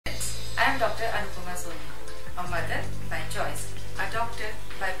Dr. Anupama Soni, a mother by choice, a doctor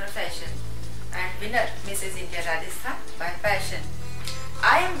by profession, and winner Mrs India Rajasthan by passion.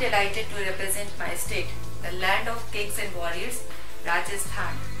 I am delighted to represent my state, the land of kings and warriors,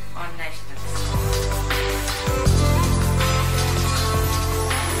 Rajasthan, on nationals.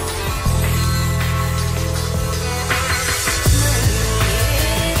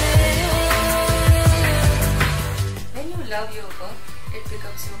 Love your work, it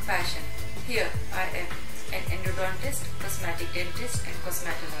becomes your passion. Here I am, an endodontist, cosmetic dentist and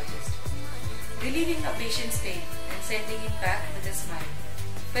cosmetologist. Relieving a patient's pain and sending it back with a smile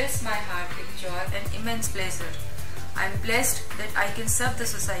fills my heart with joy and immense pleasure. I am blessed that I can serve the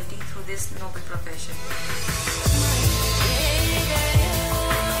society through this noble profession.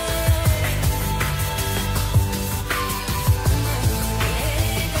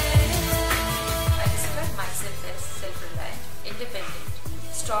 Independent,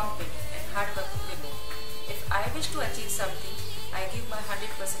 strong-willed and hard-working women. If I wish to achieve something, I give my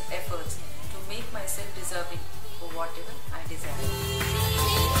 100% efforts to make myself deserving for whatever I desire.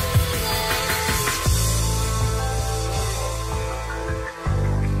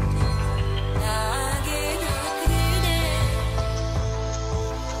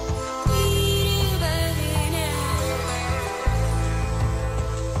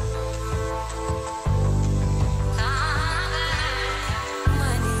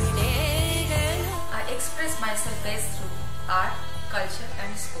 Express myself best through art, culture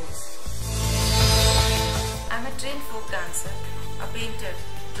and sports. I am a trained folk dancer, a painter,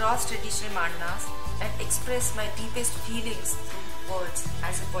 draws traditional mandalas and express my deepest feelings through words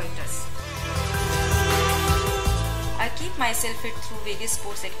as a poetess. I keep myself fit through various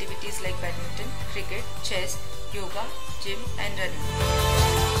sports activities like badminton, cricket, chess, yoga, gym and running.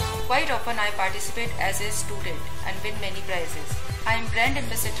 Quite often I participate as a student and win many prizes. I am brand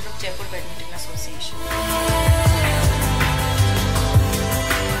ambassador of Jaipur Badminton Association.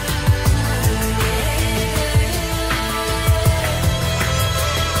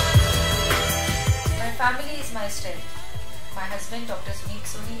 My family is my strength. My husband, Dr.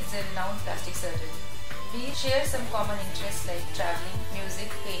 Mrs Soni, is a renowned plastic surgeon. We share some common interests like traveling,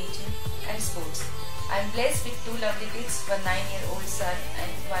 music, painting and sports. I am blessed with two lovely kids, one 9-year-old son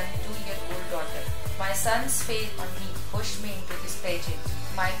and one 2-year-old daughter. My son's faith on me pushed me into this pageant.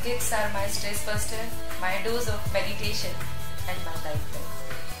 My kids are my stress buster, my dose of meditation and my lifeline.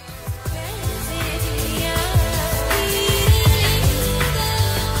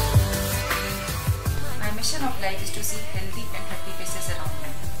 My mission of life is to see healthy and happy faces around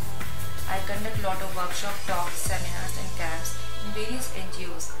me. I conduct a lot of workshops, talks, seminars and camps in various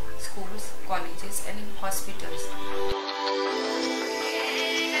NGOs, schools, colleges and in hospitals.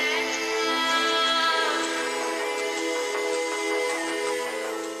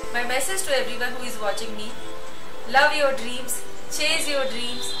 My message to everyone who is watching me: love your dreams, chase your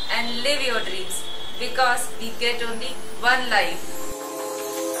dreams and live your dreams, because we get only one life.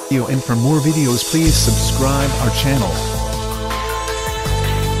 And for more videos please subscribe our channel.